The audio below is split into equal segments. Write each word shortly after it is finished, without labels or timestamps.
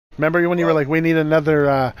Remember when you were like, we need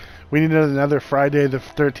another Friday the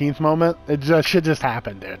 13th moment? Shit just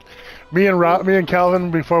happened, dude. Me and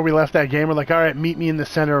Calvin, before we left that game, were like, all right, meet me in the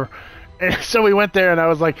center. And so we went there, and I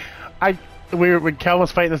was like, when Calvin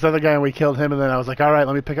was fighting this other guy, and we killed him, and then I was like, all right,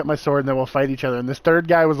 let me pick up my sword, and then we'll fight each other. And this third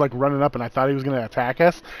guy was like running up, and I thought he was gonna attack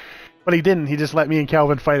us. But he didn't. He just let me and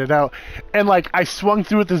Calvin fight it out. And, like, I swung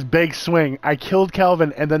through with this big swing. I killed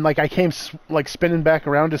Calvin, and then, like, I came, like, spinning back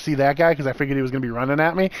around to see that guy because I figured he was going to be running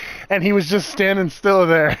at me. And he was just standing still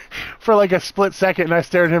there for, like, a split second. And I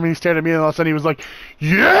stared at him, and he stared at me, and all of a sudden he was like,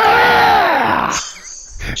 yeah!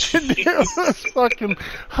 It was fucking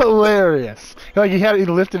hilarious. Like, he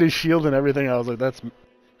lifted his shield and everything. I was like, that's...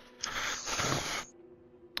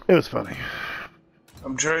 It was funny.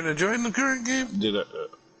 I'm trying to join the current game.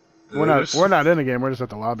 We're not in the game. We're just at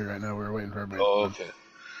the lobby right now. We're waiting for everybody. Oh, okay.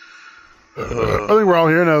 I think we're all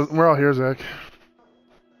here now. We're all here, Zach.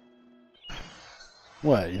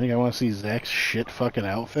 What? You think I want to see Zach's shit fucking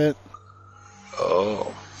outfit?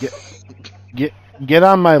 Oh. Get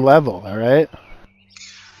on my level, all right?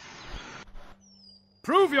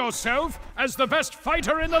 Prove yourself as the best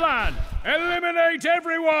fighter in the land. Eliminate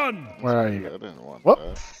everyone. Where are you? I didn't want Whoop.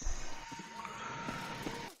 that.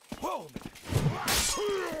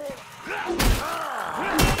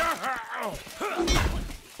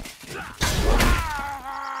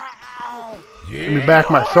 Give me back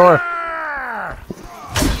my sword.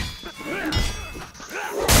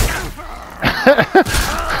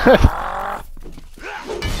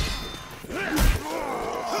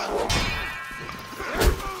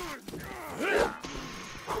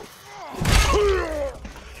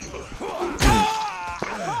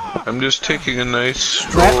 I'm just taking a nice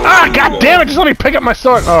stroll. Ah, god damn it! Just let me pick up my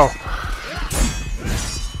sword. Oh.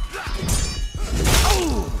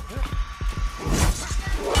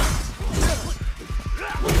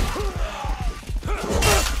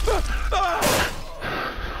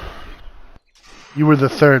 You were the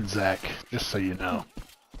third, Zach, just so you know.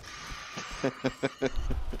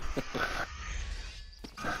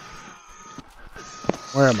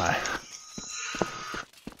 Where am I?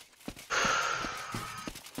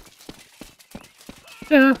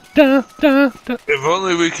 Da, da, da, da. If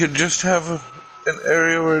only we could just have an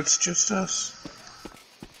area where it's just us.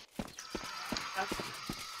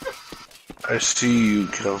 I see you,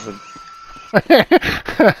 Kelvin.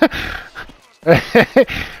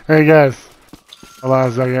 Hey guys. Hold on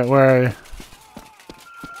a second, where are you?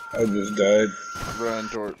 I just died. Run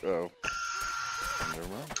toward. Oh. Never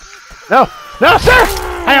mind. No! No, sir!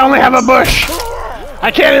 I only have a bush!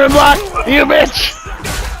 I can't even block! You bitch!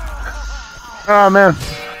 Oh man.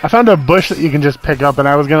 I found a bush that you can just pick up, and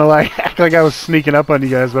I was gonna like act like I was sneaking up on you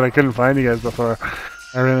guys, but I couldn't find you guys before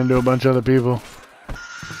I ran into a bunch of other people.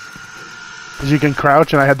 Cause you can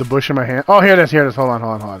crouch, and I had the bush in my hand. Oh, here it is, here it is. Hold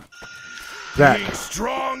on. Zach. Being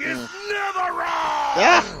strong is never wrong.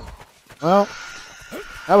 Ah! Well,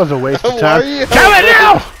 that was a waste of Why time. are you- Come it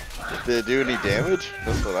now! Did it do any damage?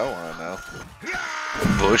 That's what I want to know.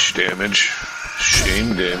 Bush damage.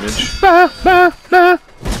 Shame damage. Ba, ba, ba.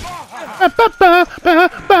 Ba, ba, ba, ba,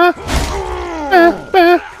 ba. Ba,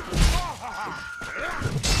 ba.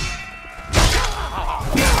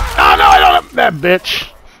 Oh no, I don't have that bitch.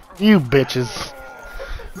 You bitches.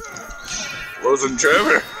 Wasn't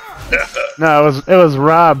Trevor? No, it was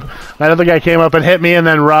Rob. That other guy came up and hit me, and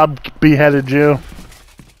then Rob beheaded you.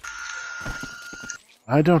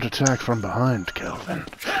 I don't attack from behind, Kelvin.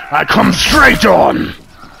 I come straight on!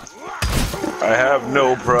 I have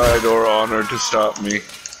no pride or honor to stop me.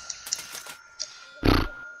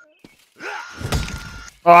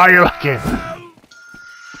 Oh, you're lucky.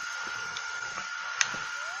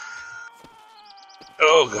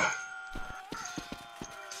 Oh, God.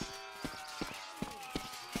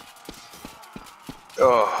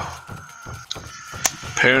 Oh.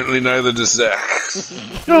 Apparently neither does Zach.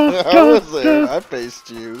 I was there. I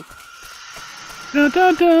faced you. Da,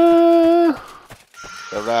 da, da.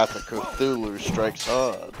 The Wrath of Cthulhu strikes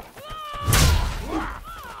hard.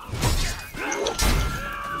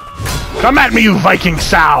 Come at me, you Viking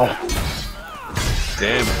sow!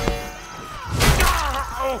 Damn it.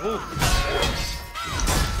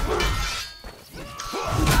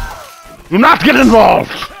 Do not get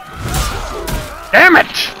involved! Damn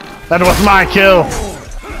it! That was my kill!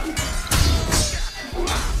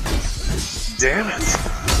 Damn it.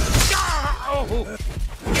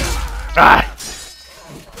 Ah!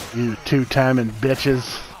 You two-timing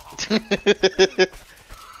bitches.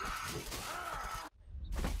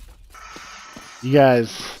 You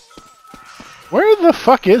guys... Where the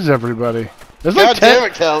fuck is everybody? There's like God damn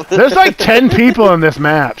it, Calvin. There's like 10 people in this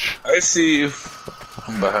match. I see you.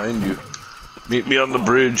 I'm behind you. Meet me on the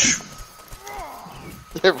bridge.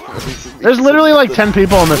 There's literally like 10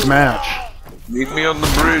 people in this match. Meet me on the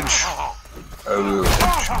bridge. I will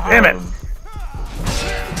Damn it!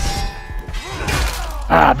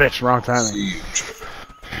 Ah, bitch, wrong timing. siege.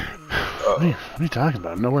 What are you talking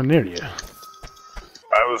about? I'm nowhere near you.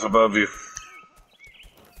 I was above you.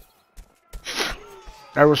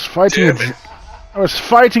 I was fighting Damn it. I was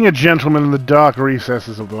fighting a gentleman in the dark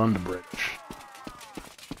recesses of the London Bridge.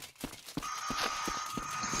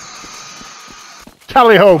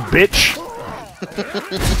 Tally ho, bitch!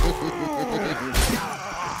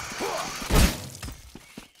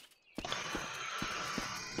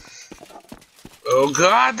 Oh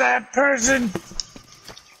god, that person!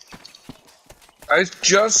 I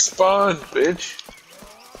just spawned, bitch.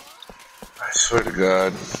 I swear to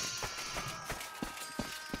god.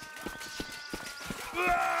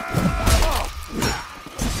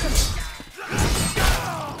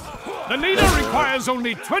 The leader requires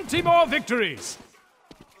only 20 more victories.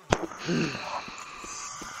 At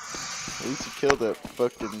least you killed that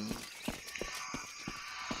fucking.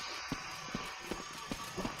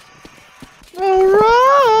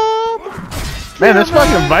 Man, this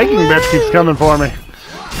fucking Viking bitch keeps coming for me.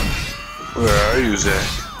 Where are you, Zach?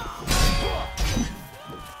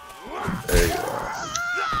 There you are.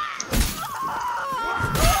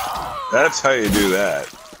 That's how you do that.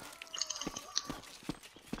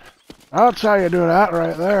 That's how you do that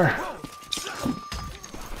right there.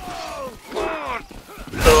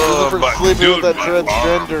 Oh, For my, sleeping dude, with that my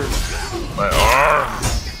transgender. arm. My arm.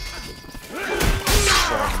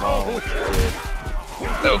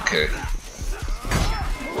 Okay.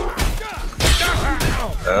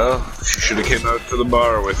 Well, she should have came out to the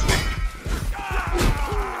bar with me.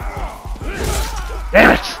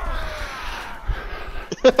 Damn it!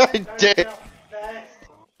 I did.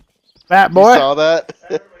 Fat You boy. saw that?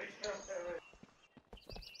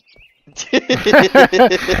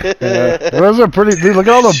 That was a pretty. Dude, look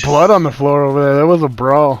at all the blood on the floor over there. That was a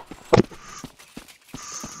brawl.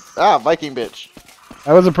 Ah, Viking bitch.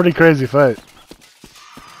 That was a pretty crazy fight.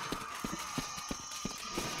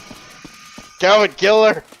 Calvin, kill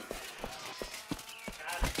her.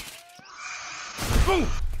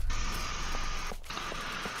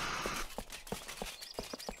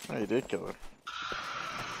 Oh, you did kill her.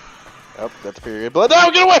 Oh, that's period blood.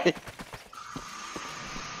 No, get away!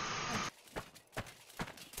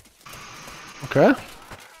 Okay.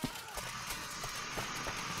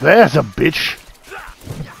 There's a bitch.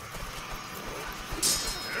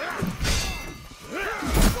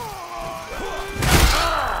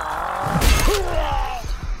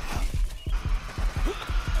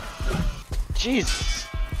 Jesus.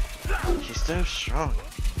 She's so strong.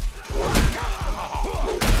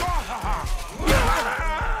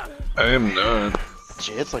 I am not.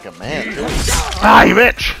 She hits like a man, too. Ah, you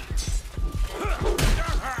bitch!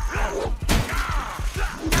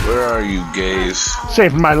 Where are you, gays?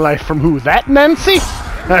 Saved my life from who? That Nancy?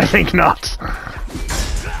 I think not.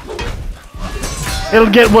 It'll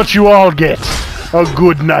get what you all get. A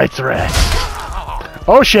good night's rest.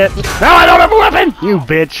 Oh shit. Now I don't have a weapon! You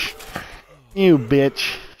bitch. You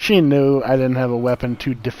bitch. She knew I didn't have a weapon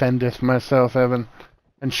to defendeth myself, Evan.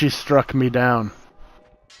 And she struck me down.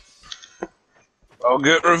 I'll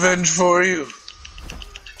get revenge for you.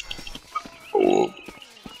 Oh.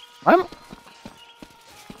 I'm...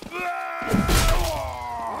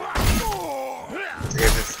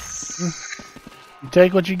 You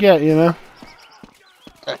take what you get, you know?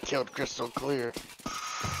 I killed Crystal Clear.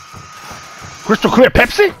 Crystal clear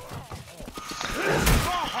Pepsi?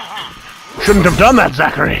 Shouldn't have done that,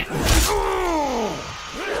 Zachary.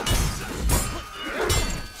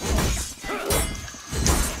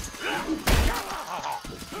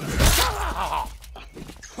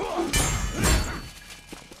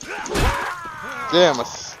 Damn, I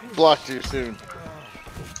blocked too soon.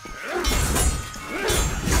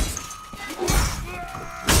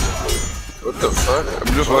 What the fuck?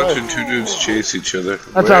 I'm just watching two dudes chase each other.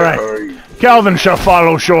 That's Where alright. are you? Calvin shall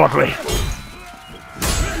follow shortly.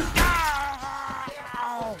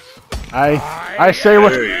 I say what...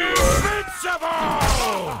 There you are.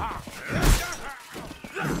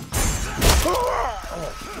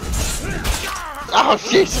 Oh,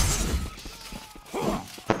 Jesus!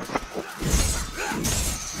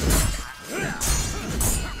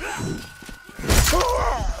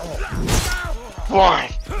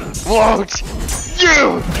 Why won't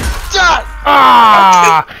you die?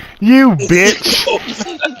 Ah! You bitch!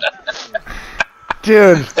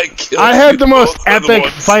 Dude, killed I had you the most both with epic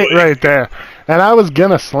one fight swing. right there. And I was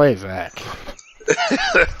gonna slay Zach.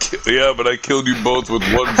 Yeah, but I killed you both with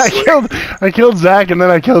one swing. I killed Zach, and then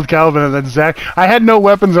I killed Calvin, and then Zach. I had no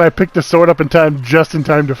weapons, and I picked the sword up in time, just in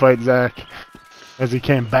time to fight Zach, as he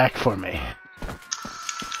came back for me.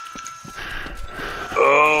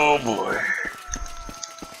 Oh boy!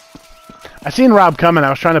 I seen Rob coming. I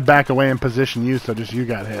was trying to back away and position you, so just you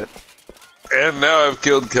got hit. And now I've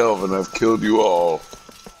killed Kelvin. I've killed you all.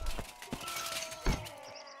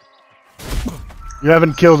 You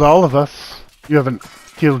haven't killed all of us. You haven't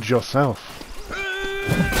killed yourself.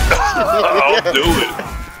 I'll do it.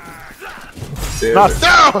 Damn Not, it.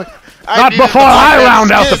 No! not before I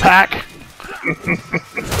round out the pack.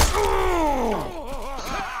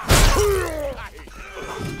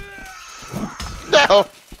 No!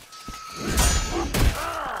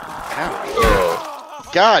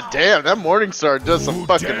 God damn, that Morningstar does some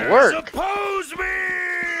fucking work. Oppose me!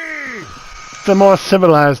 It's a more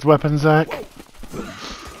civilized weapon, Zach.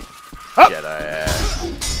 Jedi ass.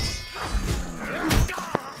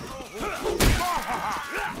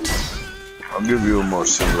 I'll give you a more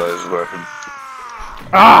civilized weapon.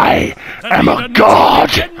 I am a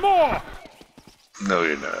god! And more! No,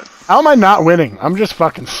 you're not. How am I not winning? I'm just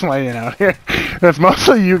fucking slaying out here. That's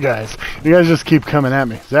mostly you guys. You guys just keep coming at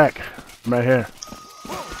me. Zach, I'm right here.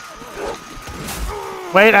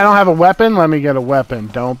 Wait, I don't have a weapon? Let me get a weapon.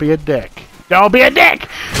 Don't be a dick. Don't be a dick!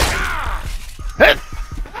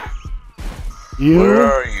 You Where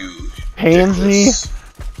are you? pansy. dickless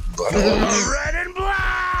buttholes? Red and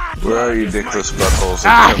black! Where are you, dickless buttholes?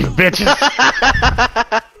 Ah, you bitches!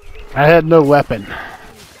 I had no weapon.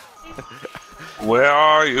 Where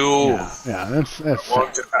are you? Yeah, that's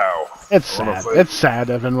Want to, ow. it's Wanna sad. fight? It's sad,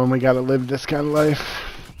 Evan, when we gotta live this kind of life.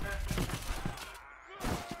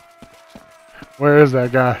 Where is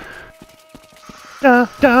that guy? Da,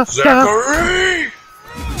 da, da. Zachary!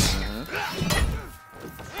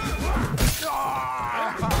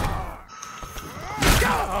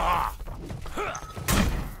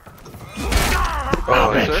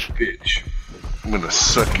 Oh, bitch. bitch. I'm gonna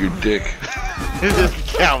suck your dick.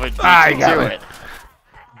 Calvin, I do got it. it.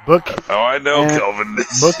 Book, Oh, I know, And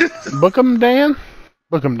Kelvin. book 'em, Dan.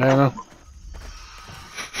 Book 'em, Dan. No.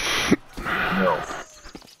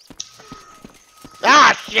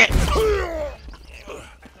 Ah, shit!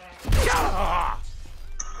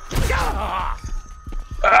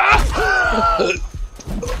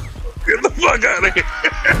 Get the fuck out of here!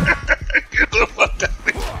 Get the fuck out of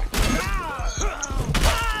here!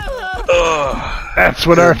 Ugh. That's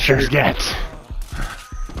what archers get.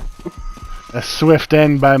 A swift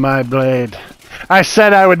end by my blade. I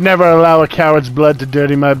said I would never allow a coward's blood to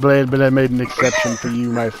dirty my blade, but I made an exception for you,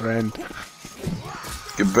 my friend.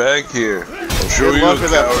 Get back here. I'll show Good you luck a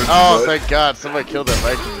with that. coward's Oh, butt. thank God, somebody killed that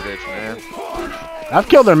Viking bitch, man. I've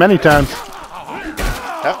killed her many times.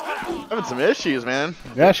 Having some issues, man.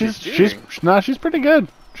 Yeah, she's pretty good.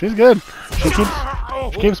 She's good. She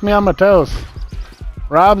keeps me on my toes.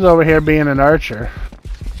 Rob's over here being an archer.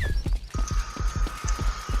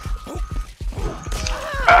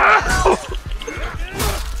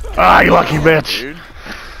 Ah, you lucky bitch. Dude.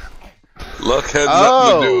 Luck had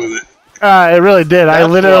nothing to do with it. It really did. I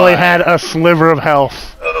That's literally why. had a sliver of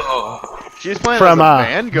health She's playing from as a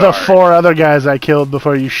the Vanguard. 4 other guys I killed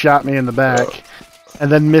before you shot me in the back.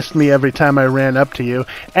 And then missed me every time I ran up to you.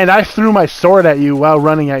 And I threw my sword at you while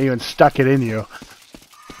running at you and stuck it in you.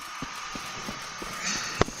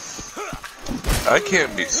 I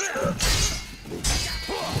can't be stopped.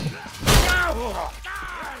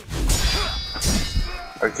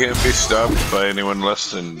 I can't be stopped by anyone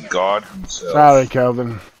less than God himself. Sorry,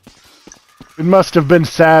 Calvin. It must have been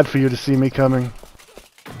sad for you to see me coming.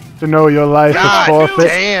 To know your life God is forfeit.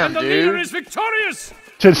 damn, And the leader dude. is victorious!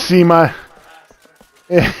 To see my...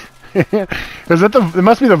 Is that the... It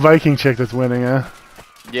must be the Viking chick that's winning, huh?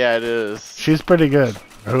 Yeah, it is. She's pretty good.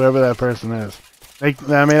 Whoever that person is.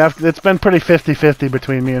 It's been pretty 50-50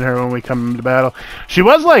 between me and her when we come into battle. She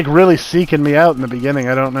was, like, really seeking me out in the beginning.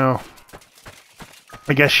 I don't know.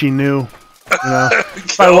 I guess she knew. You know,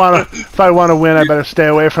 if I wanna win, I better stay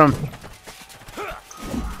away from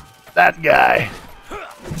that guy.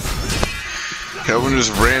 Kelvin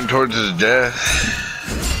just ran towards his death.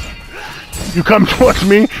 You come towards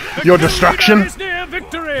me, your destruction. The leader is near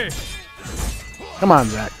victory! Come on,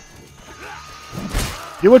 Zach.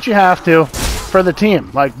 Do what you have to for the team.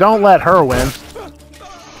 Like, don't let her win.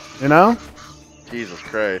 You know? Jesus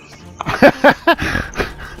Christ.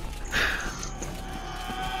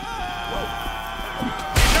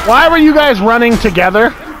 Why were you guys running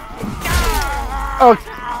together? Oh,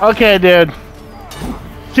 okay, dude.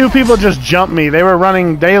 Two people just jumped me. They were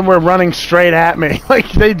running straight at me. Like,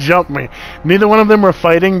 they jumped me. Neither one of them were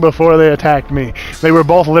fighting before they attacked me. They were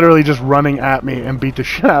both literally just running at me and beat the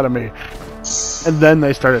shit out of me. And then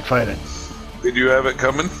they started fighting. Did you have it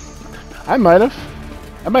coming? I might have.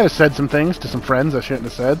 I might have said some things to some friends I shouldn't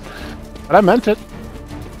have said. But I meant it.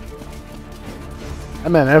 I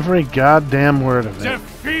meant every goddamn word of it.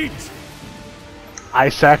 Defeat!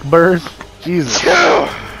 Isaac Burrs? Jesus.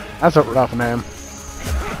 That's a rough name.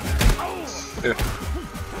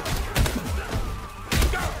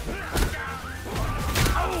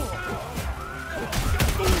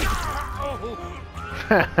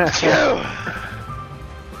 Yeah.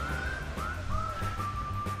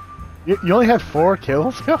 You only had 4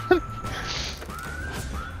 kills going?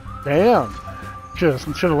 Damn. Should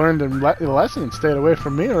have learned a lesson and stayed away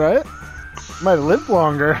from me, right? Might have lived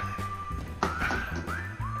longer.